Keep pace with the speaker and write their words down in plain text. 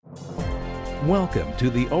Welcome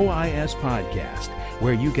to the OIS Podcast,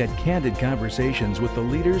 where you get candid conversations with the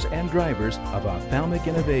leaders and drivers of ophthalmic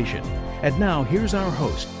innovation. And now, here's our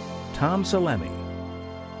host, Tom Salemi.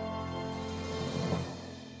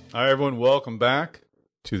 Hi, everyone. Welcome back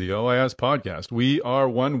to the OIS Podcast. We are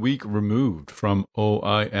 1 week removed from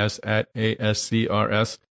OIS at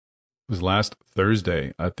ASCRS. It was last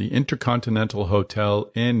Thursday at the Intercontinental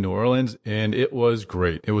Hotel in New Orleans, and it was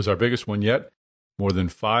great. It was our biggest one yet. More than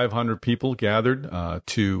 500 people gathered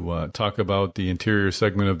to talk about the interior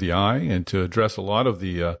segment of the eye and to address a lot of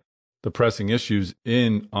the pressing issues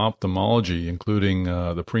in ophthalmology, including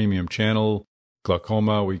the premium channel,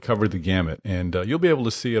 glaucoma. We covered the gamut, and you'll be able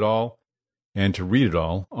to see it all and to read it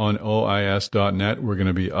all on OIS.net. We're going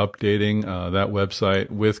to be updating that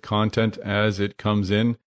website with content as it comes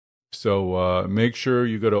in. So make sure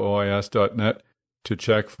you go to OIS.net to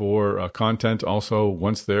check for content. Also,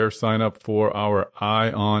 once there, sign up for our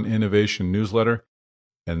Eye on Innovation newsletter,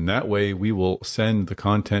 and that way we will send the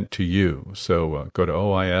content to you. So go to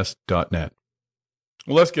OIS.net.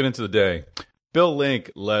 Well, let's get into the day. Bill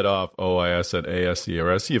Link led off OIS at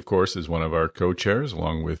ASCRS. He, of course, is one of our co-chairs,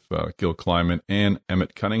 along with Gil Kliman and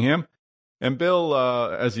Emmett Cunningham. And Bill,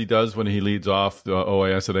 as he does when he leads off the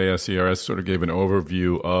OIS at ASCRS, sort of gave an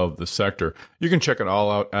overview of the sector. You can check it all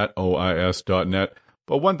out at OIS.net.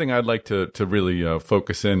 But one thing I'd like to really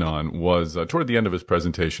focus in on was toward the end of his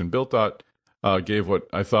presentation, Bill gave what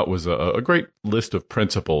I thought was a great list of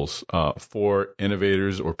principles for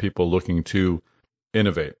innovators or people looking to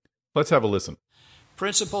innovate. Let's have a listen.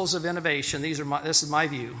 Principles of innovation. This is my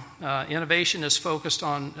view. Innovation is focused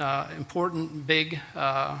on important, big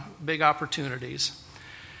opportunities.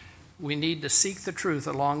 We need to seek the truth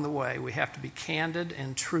along the way. We have to be candid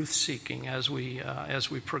and truth-seeking as we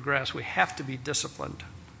progress. We have to be disciplined.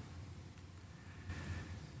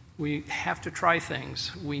 We have to try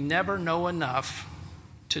things. We never know enough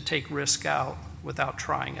to take risk out without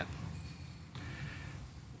trying it.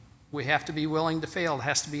 We have to be willing to fail. It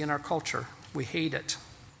has to be in our culture. We hate it,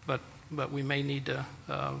 but we may need to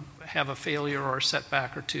have a failure or a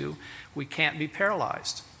setback or two. We can't be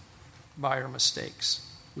paralyzed by our mistakes.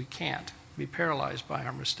 We can't be paralyzed by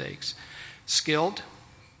our mistakes. Skilled,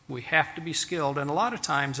 we have to be skilled. And a lot of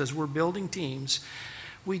times as we're building teams,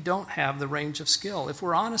 we don't have the range of skill. If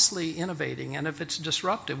we're honestly innovating and if it's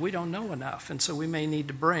disruptive, we don't know enough. And so we may need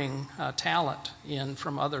to bring talent in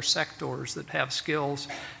from other sectors that have skills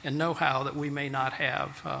and know-how that we may not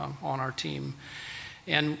have on our team.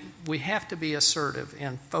 And we have to be assertive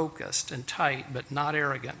and focused and tight, but not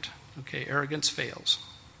arrogant. Okay, arrogance fails.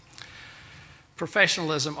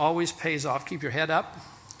 Professionalism always pays off. Keep your head up.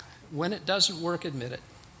 When it doesn't work, admit it.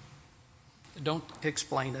 Don't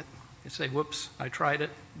explain it. You say, whoops, I tried it.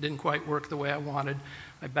 Didn't quite work the way I wanted.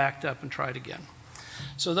 I backed up and tried again.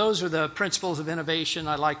 So those are the principles of innovation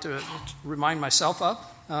I like to remind myself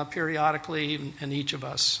of periodically, and each of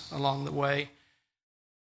us along the way.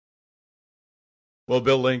 Well,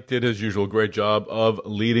 Bill Link did his usual great job of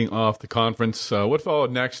leading off the conference. What followed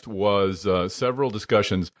next was several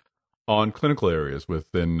discussions on clinical areas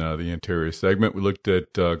within the anterior segment. We looked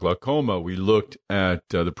at glaucoma. We looked at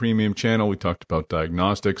the premium channel. We talked about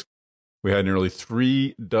diagnostics. We had nearly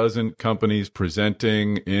 36 companies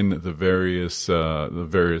presenting in the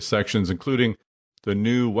various sections, including the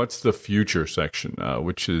new "What's the Future" section,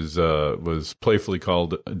 which was playfully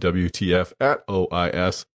called WTF at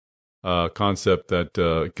OIS, concept that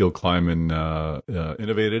Gil Kliman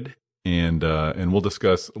innovated, and we'll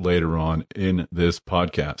discuss later on in this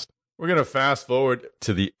podcast. We're going to fast forward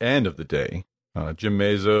to the end of the day. Jim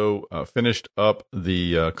Mazzo finished up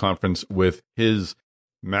the conference with his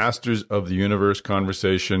Masters of the Universe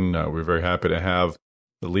conversation. We're very happy to have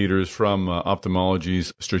the leaders from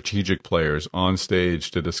ophthalmology's strategic players on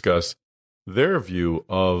stage to discuss their view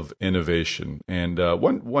of innovation. And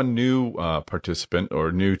one new participant,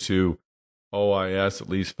 or new to OIS, at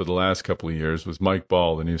least for the last couple of years, was Mike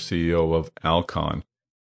Ball, the new CEO of Alcon.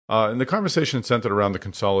 And the conversation centered around the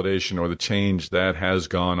consolidation or the change that has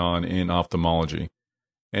gone on in ophthalmology.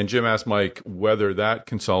 And Jim asked Mike whether that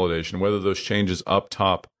consolidation, whether those changes up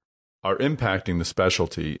top are impacting the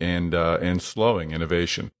specialty and slowing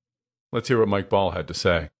innovation. Let's hear what Mike Ball had to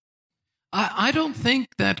say. I don't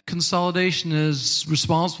think that consolidation is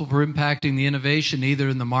responsible for impacting the innovation either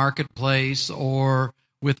in the marketplace or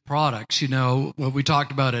with products. You know, what we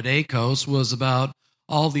talked about at ACOS was about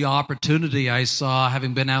all the opportunity I saw,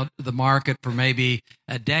 having been out to the market for maybe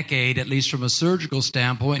a decade, at least from a surgical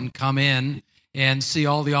standpoint, and come in and see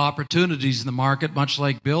all the opportunities in the market, much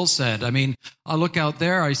like Bill said. I mean, I look out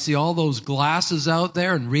there, I see all those glasses out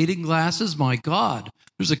there and reading glasses. My God,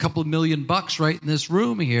 there's a couple of $1 million right in this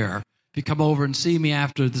room here. if you come over and see me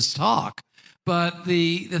after this talk. But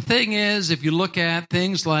the thing is, if you look at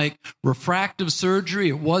things like refractive surgery,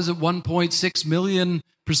 it was at 1.6 million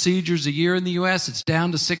procedures a year in the U.S. It's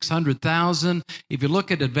down to 600,000. If you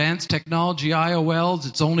look at advanced technology IOLs,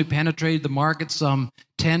 it's only penetrated the market some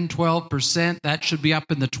 10, 12%. That should be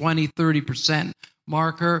up in the 20, 30%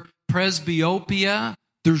 marker. Presbyopia,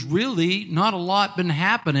 there's really not a lot been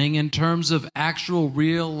happening in terms of actual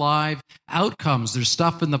real live outcomes. There's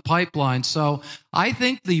stuff in the pipeline. So I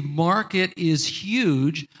think the market is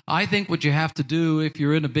huge. I think what you have to do if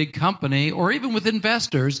you're in a big company or even with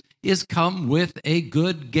investors is come with a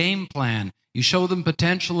good game plan. You show them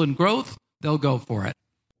potential and growth, they'll go for it.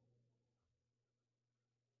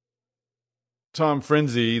 Tom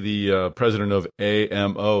Frinzi, the president of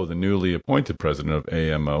AMO, the newly appointed president of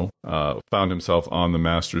AMO, found himself on the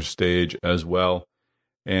Masters stage as well.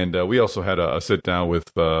 And we also had a sit down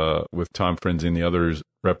with Tom Frinzi and the other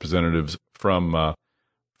representatives from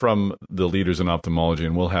the leaders in ophthalmology,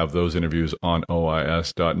 and we'll have those interviews on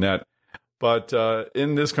OIS.net. But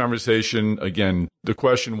in this conversation, again, the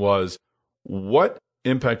question was, what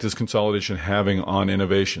impact is consolidation having on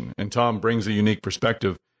innovation? And Tom brings a unique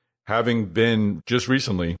perspective, having been just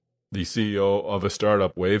recently the CEO of a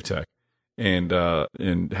startup, WaveTech, and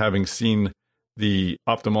having seen the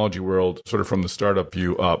ophthalmology world sort of from the startup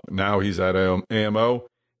view up. Now he's at AMO,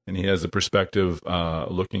 and he has a perspective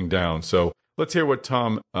looking down. So let's hear what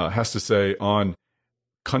Tom has to say on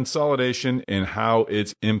consolidation and how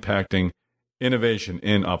it's impacting innovation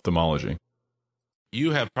in ophthalmology.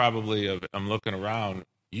 You have probably, I'm looking around,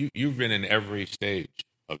 you've been in every stage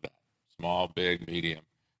of that, small, big, medium.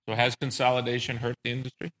 So has consolidation hurt the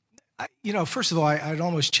industry? First of all, I'd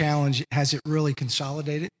almost challenge, has it really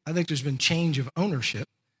consolidated? I think there's been change of ownership,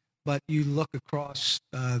 but you look across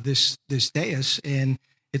this dais, and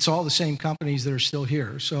it's all the same companies that are still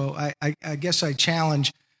here. So I guess I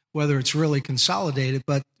challenge whether it's really consolidated,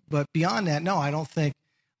 but beyond that, no, I don't think,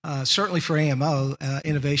 certainly for AMO,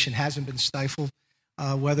 innovation hasn't been stifled,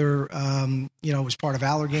 whether, it was part of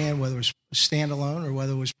Allergan, whether it was standalone, or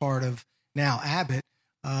whether it was part of now Abbott.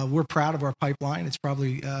 We're proud of our pipeline. It's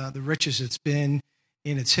probably the richest it's been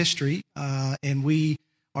in its history, and we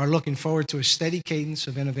are looking forward to a steady cadence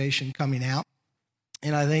of innovation coming out.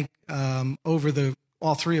 And I think over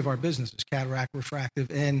all three of our businesses, cataract,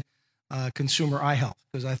 refractive, and consumer eye health,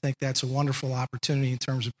 because I think that's a wonderful opportunity in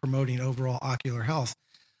terms of promoting overall ocular health.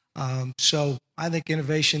 So I think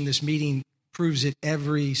innovation, this meeting proves it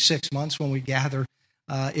every 6 months when we gather.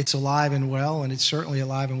 It's alive and well, and it's certainly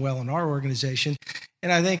alive and well in our organization.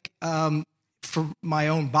 And I think for my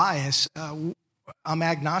own bias, I'm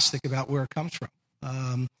agnostic about where it comes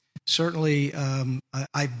from. Certainly,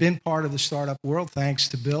 I've been part of the startup world thanks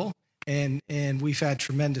to Bill, and we've had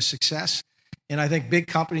tremendous success. And I think big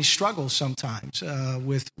companies struggle sometimes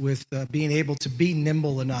with being able to be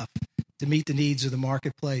nimble enough to meet the needs of the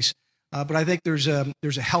marketplace. But I think there's a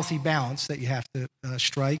healthy balance that you have to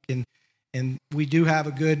strike, and we do have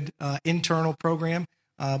a good internal program,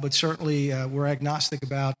 but certainly we're agnostic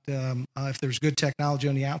about if there's good technology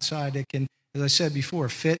on the outside that can, as I said before,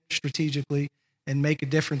 fit strategically and make a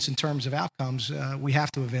difference in terms of outcomes. We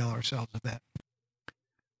have to avail ourselves of that.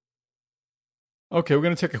 Okay, we're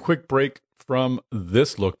going to take a quick break from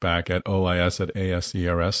this look back at OIS at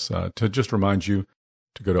ASCRS to just remind you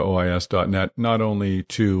to go to OIS.net, not only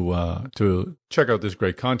to check out this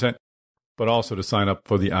great content, but also to sign up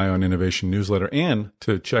for the Ion Innovation newsletter and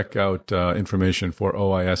to check out information for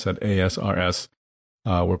OIS at ASRS.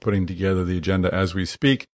 We're putting together the agenda as we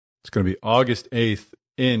speak. It's going to be August 8th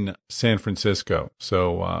in San Francisco.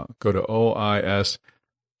 So go to OIS.net.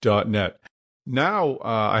 Now,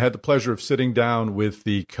 I had the pleasure of sitting down with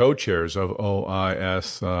the co-chairs of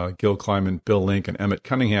OIS, Gil Kliman, Bill Link, and Emmett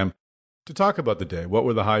Cunningham, to talk about the day. What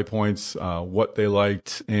were the high points, what they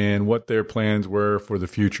liked, and what their plans were for the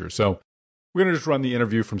future. So we're going to just run the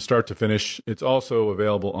interview from start to finish. It's also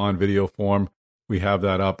available on video form. We have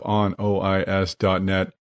that up on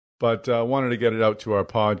OIS.net. But wanted to get it out to our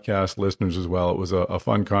podcast listeners as well. It was a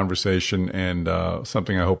fun conversation and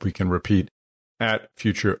something I hope we can repeat at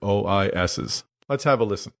future OISs. Let's have a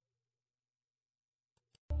listen.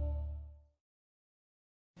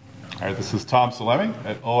 All right, this is Tom Salemi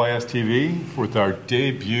at OIS TV with our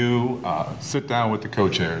debut sit down with the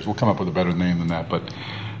co-chairs. We'll come up with a better name than that, but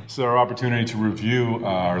it's our opportunity to review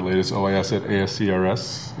our latest OIS at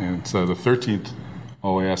ASCRS, and it's the 13th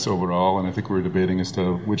OIS overall, and I think we're debating as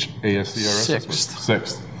to which ASCRS.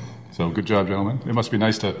 Sixth. So good job, gentlemen. It must be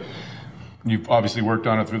nice to, you've obviously worked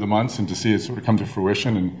on it through the months, and to see it sort of come to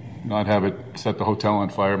fruition and not have it set the hotel on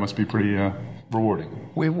fire must be pretty rewarding.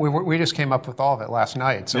 We just came up with all of it last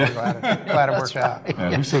night, so we're glad it worked out.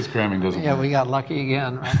 Yeah, who says cramming doesn't Yeah, work? we got lucky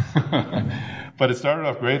again. Right? But it started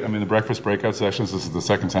off great. I mean, the breakfast breakout sessions, this is the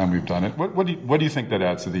second time we've done it. What do you think that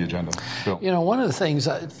adds to the agenda, Bill? You know, one of the things,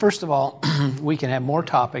 first of all, we can have more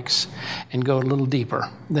topics and go a little deeper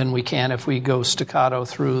than we can if we go staccato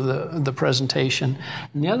through the presentation.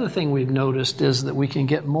 And the other thing we've noticed is that we can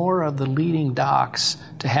get more of the leading docs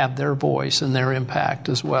to have their voice and their impact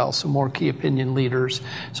as well, so more key opinion leaders.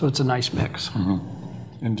 So it's a nice mix. Mm-hmm.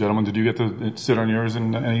 And gentlemen, did you get to sit on yours,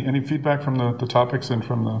 and any feedback from the topics and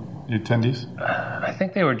from the attendees? I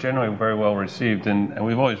think they were generally very well received, and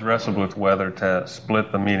we've always wrestled with whether to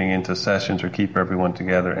split the meeting into sessions or keep everyone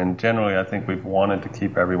together. And generally, I think we've wanted to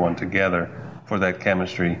keep everyone together for that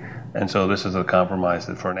chemistry. And so this is a compromise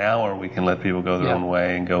that for an hour we can let people go their own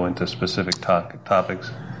way and go into specific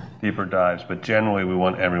topics, deeper dives. But generally, we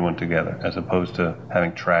want everyone together as opposed to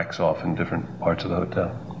having tracks off in different parts of the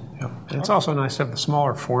hotel. And it's also nice to have the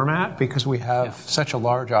smaller format because we have such a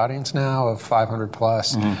large audience now of 500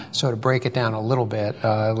 plus. Mm-hmm. So to break it down a little bit,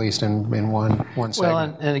 at least in one segment. Well,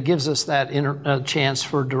 and it gives us that chance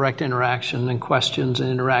for direct interaction and questions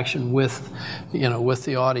and interaction with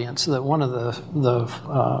the audience. That one of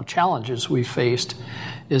the challenges we faced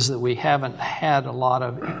is that we haven't had a lot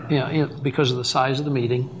of, because of the size of the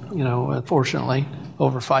meeting. Unfortunately,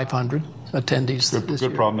 over 500. Attendees this year.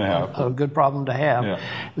 Good problem to have. A good problem to have. Yeah.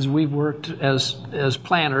 Is we've worked as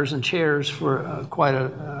planners and chairs for quite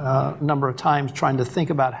a number of times trying to think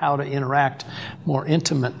about how to interact more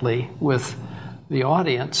intimately with the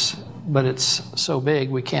audience, but it's so big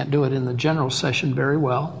we can't do it in the general session very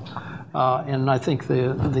well. And I think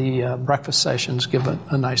the breakfast sessions give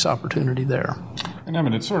a nice opportunity there. And I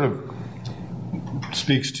mean, it sort of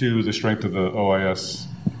speaks to the strength of the OIS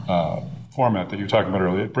format that you were talking about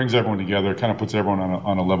earlier. It brings everyone together, kind of puts everyone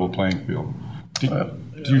on a level playing field. Do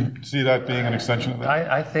you see that being an extension of that?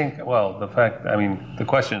 I think, the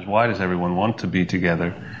question is, why does everyone want to be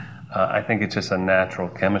together? I think it's just a natural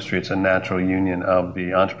chemistry. It's a natural union of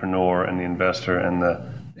the entrepreneur and the investor and the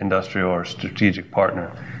industrial or strategic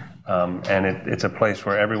partner. And it's a place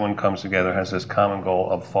where everyone comes together, has this common goal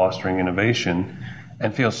of fostering innovation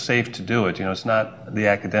and feels safe to do it. It's not the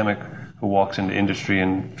academic who walks into industry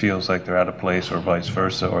and feels like they're out of place, or vice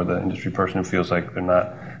versa, or the industry person who feels like they're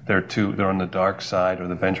on the dark side, or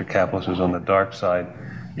the venture capitalist who's on the dark side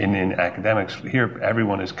in academics. Here,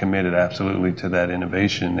 everyone is committed absolutely to that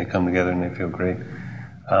innovation. They come together and they feel great.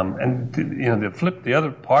 The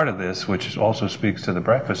other part of this, which also speaks to the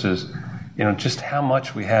breakfast, is just how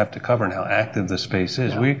much we have to cover and how active the space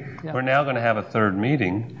is. We're now going to have a third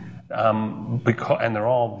meeting. And they're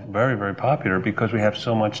all very, very popular because we have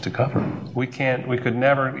so much to cover. We could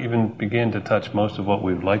never even begin to touch most of what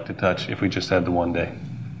we'd like to touch if we just had the one day.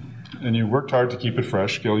 And you worked hard to keep it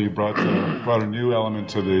fresh. Gil, you brought a new element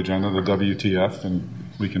to the agenda, the WTF, and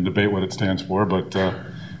we can debate what it stands for, but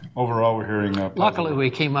overall we're hearing... Luckily we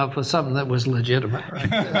came up with something that was legitimate, right?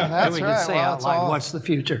 That's we right. could say out loud, what's the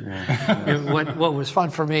future? Yeah. What was fun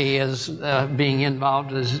for me is being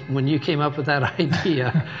involved is when you came up with that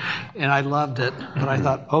idea, and I loved it, but I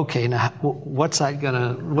thought, okay, now what's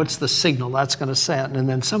the signal that's going to send? And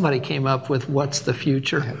then somebody came up with what's the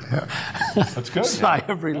future? That's good. Sigh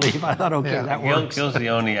of relief. I thought, okay, that works. Gil's the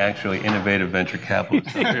only actually innovative venture capitalist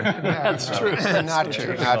here. That's true. Not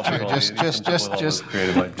true.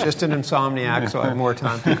 Just an insomniac, so I have more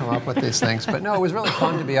time to come up with these things. But no, it was really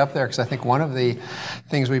fun to be up there because I think one of the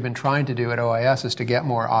things we've been trying to do at OIS is to get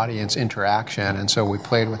more audience interaction, and so we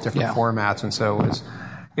played with different formats, and so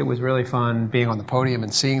it was really fun being on the podium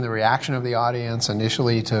and seeing the reaction of the audience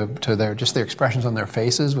initially to their expressions on their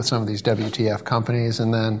faces with some of these WTF companies,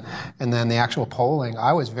 and then the actual polling.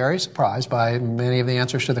 I was very surprised by many of the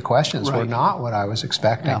answers to the questions were not what I was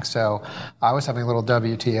expecting. Yeah. So I was having a little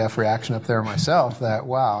WTF reaction up there myself. That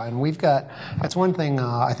wow, and that's one thing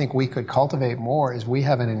I think we could cultivate more is we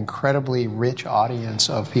have an incredibly rich audience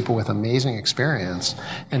of people with amazing experience,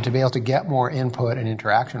 and to be able to get more input and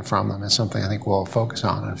interaction from them is something I think we'll focus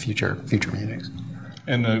on in future meetings.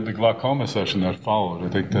 In the glaucoma session that followed, I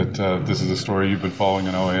think that this is a story you've been following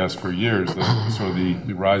in OAS for years, sort of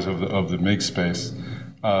the rise of the MIG space.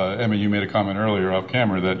 Emma, you made a comment earlier off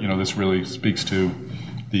camera that this really speaks to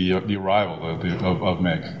the arrival of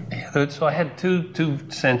MIG. Yeah, so I had two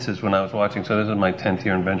senses when I was watching. So this is my 10th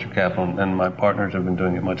year in venture capital, and my partners have been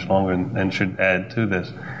doing it much longer and should add to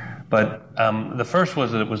this. But the first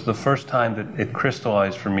was that it was the first time that it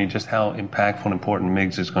crystallized for me just how impactful and important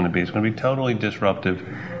MIGS is going to be. It's going to be totally disruptive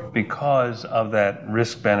because of that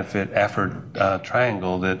risk-benefit effort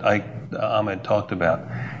triangle that Ahmed talked about.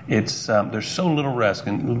 it's there's so little risk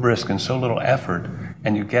and so little effort,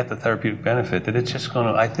 and you get the therapeutic benefit that it's just going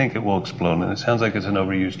to, I think it will explode. And it sounds like it's an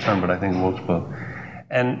overused term, but I think it will explode.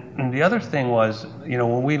 And the other thing was,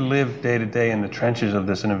 when we live day to day in the trenches of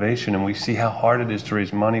this innovation and we see how hard it is to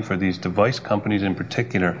raise money for these device companies in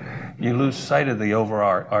particular, you lose sight of the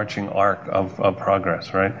overarching arc of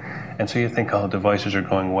progress, right? And so you think, devices are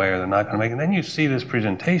going away or they're not going to make it. And then you see this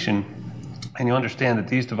presentation and you understand that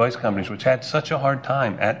these device companies, which had such a hard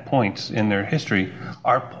time at points in their history,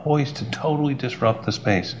 are poised to totally disrupt the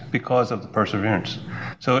space because of the perseverance.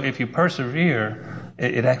 So if you persevere,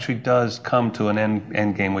 it actually does come to an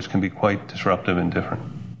end game which can be quite disruptive and different.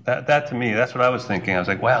 That to me, that's what I was thinking. I was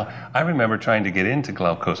like, wow, I remember trying to get into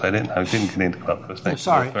Glaukos. I didn't get into Glaukos.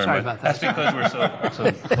 Sorry about that. That's because we're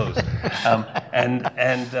so close. And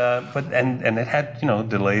it had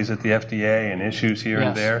delays at the FDA and issues here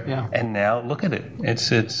and there. Yeah. And now look at it.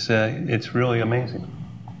 It's really amazing.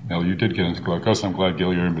 Well, you did get into Glaukos. I'm glad,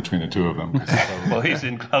 Gil, you're in between the two of them. Well, he's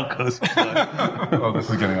in Glaukos. Oh, this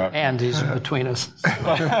is getting out. And he's between us.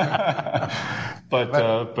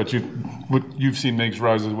 But you've seen MIGS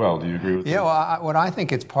rise as well. Do you agree with that? Yeah, well, what I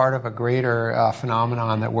think it's part of a greater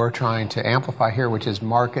phenomenon that we're trying to amplify here, which is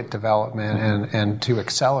market development and to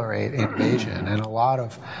accelerate innovation. And a lot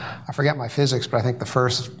of, I forget my physics, but I think the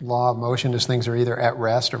first law of motion is things are either at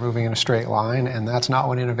rest or moving in a straight line, and that's not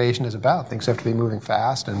what innovation is about. Things have to be moving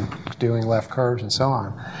fast and doing left curves and so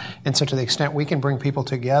on. And so to the extent we can bring people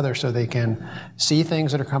together so they can see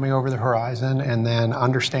things that are coming over the horizon and then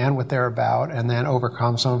understand what they're about and then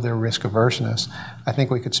overcome some of their risk averseness, I think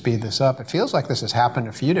we could speed this up. It feels like this has happened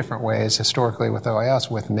a few different ways historically with OIS,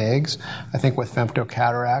 with MIGS, I think with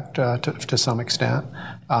femtocataract to some extent,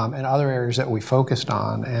 and other areas that we focused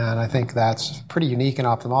on. And I think that's pretty unique in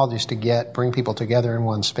ophthalmology, is to bring people together in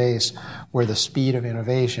one space where the speed of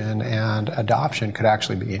innovation and adoption could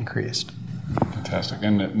actually be increased. Fantastic.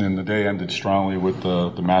 And the day ended strongly with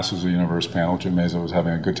the Masters of the Universe panel. Jim Mazza was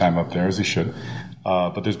having a good time up there, as he should.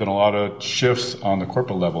 But there's been a lot of shifts on the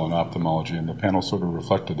corporate level in ophthalmology, and the panel sort of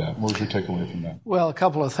reflected that. What was your takeaway from that? Well, a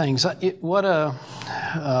couple of things. What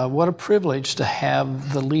a privilege to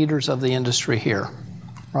have the leaders of the industry here.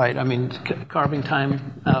 Right. I mean, carving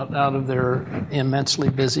time out of their immensely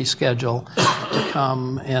busy schedule to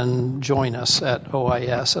come and join us at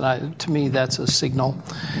OIS, and to me, that's a signal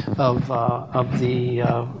of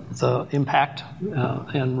the impact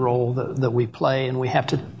and role that we play, and we have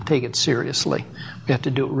to take it seriously. We have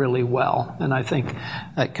to do it really well, and I think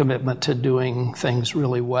that commitment to doing things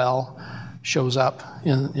really well shows up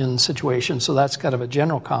in situations. So that's kind of a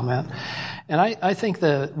general comment. And I think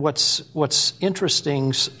that what's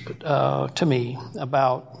interesting to me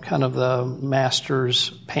about kind of the Masters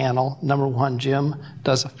panel, number one, Jim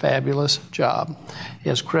does a fabulous job. He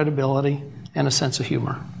has credibility and a sense of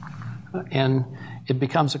humor. And it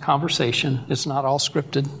becomes a conversation. It's not all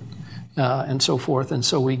scripted and so forth. And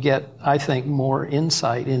so we get, I think, more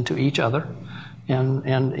insight into each other and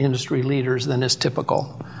industry leaders than is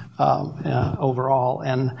typical overall.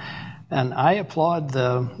 And I applaud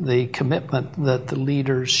the commitment that the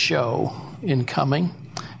leaders show in coming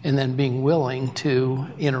and then being willing to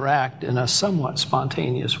interact in a somewhat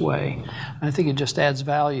spontaneous way. I think it just adds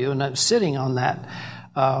value. And sitting on that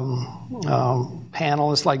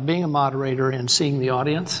panel is like being a moderator and seeing the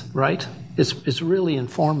audience, right? It's really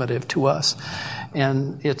informative to us.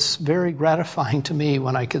 And it's very gratifying to me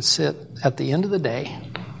when I could sit at the end of the day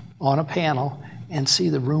on a panel and see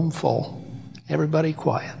the room full, everybody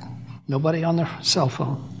quiet. Nobody on their cell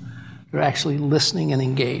phone. They're actually listening and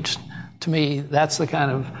engaged. To me, that's the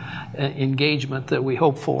kind of engagement that we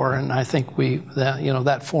hope for, and I think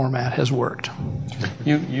that format has worked.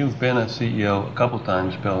 You've been a CEO a couple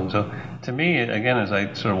times, Bill, and so to me, again, as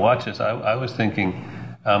I sort of watch this, I was thinking,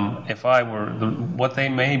 if I were, what they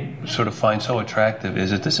may sort of find so attractive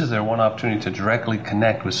is that this is their one opportunity to directly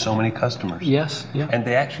connect with so many customers. Yes, yeah. And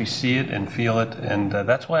they actually see it and feel it, and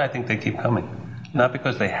that's why I think they keep coming. Not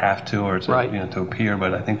because they have to or to appear,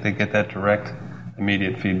 but I think they get that direct,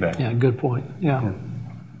 immediate feedback. Yeah, good point. Yeah.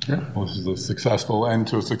 Well, this is a successful end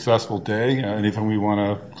to a successful day. Anything we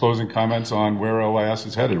want to closing comments on where OIS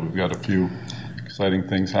is headed? We've got a few exciting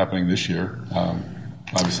things happening this year.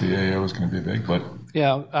 Obviously, AAO is going to be big, but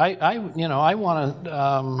yeah, I want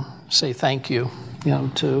to say thank you,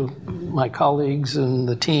 to my colleagues and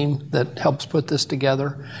the team that helps put this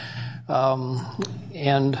together.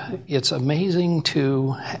 And it's amazing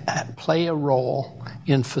to play a role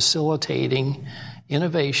in facilitating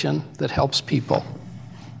innovation that helps people,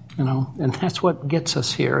 and that's what gets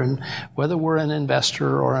us here. And whether we're an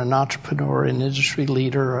investor or an entrepreneur, an industry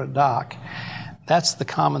leader or a doc, that's the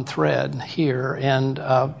common thread here. And,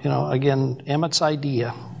 again, Emmett's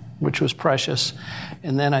idea, which was precious.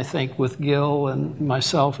 And then I think with Gil and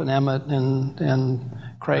myself and Emmett and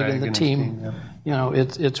Craig and the team,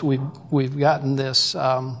 we've gotten this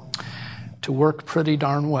to work pretty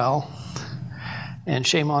darn well. And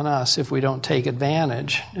shame on us if we don't take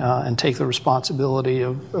advantage and take the responsibility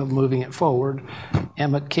of moving it forward.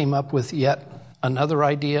 Emmett came up with yet another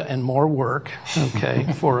idea and more work,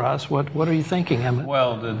 for us. What are you thinking, Emmett?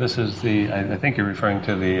 Well, this is I think you're referring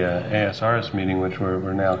to the ASRS meeting, which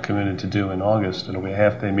we're now committed to do in August. It'll be a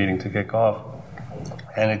half-day meeting to kick off.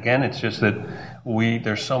 And again, it's just that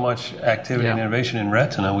there's so much activity and innovation in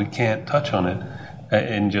retina, we can't touch on it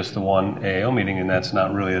in just the one AAO meeting, and that's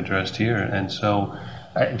not really addressed here. And so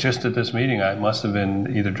just at this meeting, I must have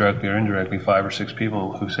been either directly or indirectly 5 or 6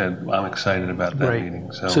 people who said, I'm excited about that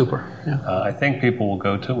meeting. So super. I think people will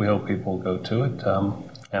go to it. We hope people will go to it.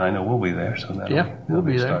 And I know we'll be there. So we'll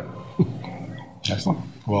be there. Excellent.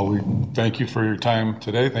 Well, we thank you for your time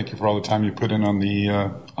today. Thank you for all the time you put in on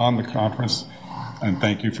the conference. And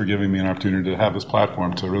thank you for giving me an opportunity to have this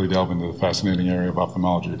platform to really delve into the fascinating area of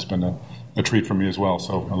ophthalmology. It's been a treat for me as well.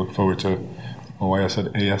 So I look forward to OIS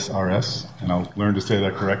at ASRS, and I'll learn to say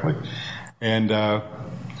that correctly. And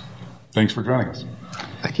thanks for joining us.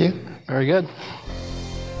 Thank you. Very good.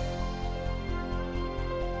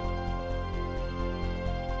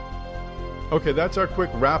 Okay, that's our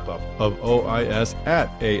quick wrap-up of OIS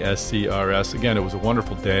at ASCRS. Again, it was a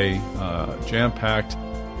wonderful day, jam-packed.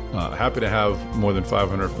 Happy to have more than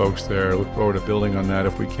 500 folks there. Look forward to building on that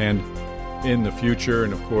if we can in the future.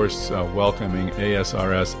 And, of course, welcoming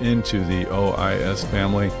ASRS into the OIS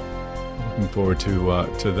family. Looking forward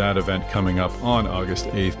to that event coming up on August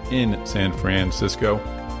 8th in San Francisco.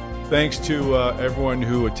 Thanks to everyone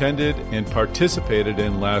who attended and participated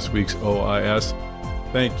in last week's OIS.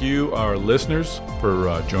 Thank you, our listeners,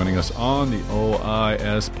 for joining us on the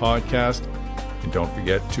OIS podcast. And don't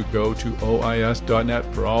forget to go to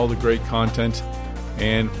OIS.net for all the great content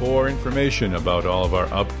and for information about all of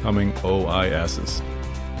our upcoming OISs.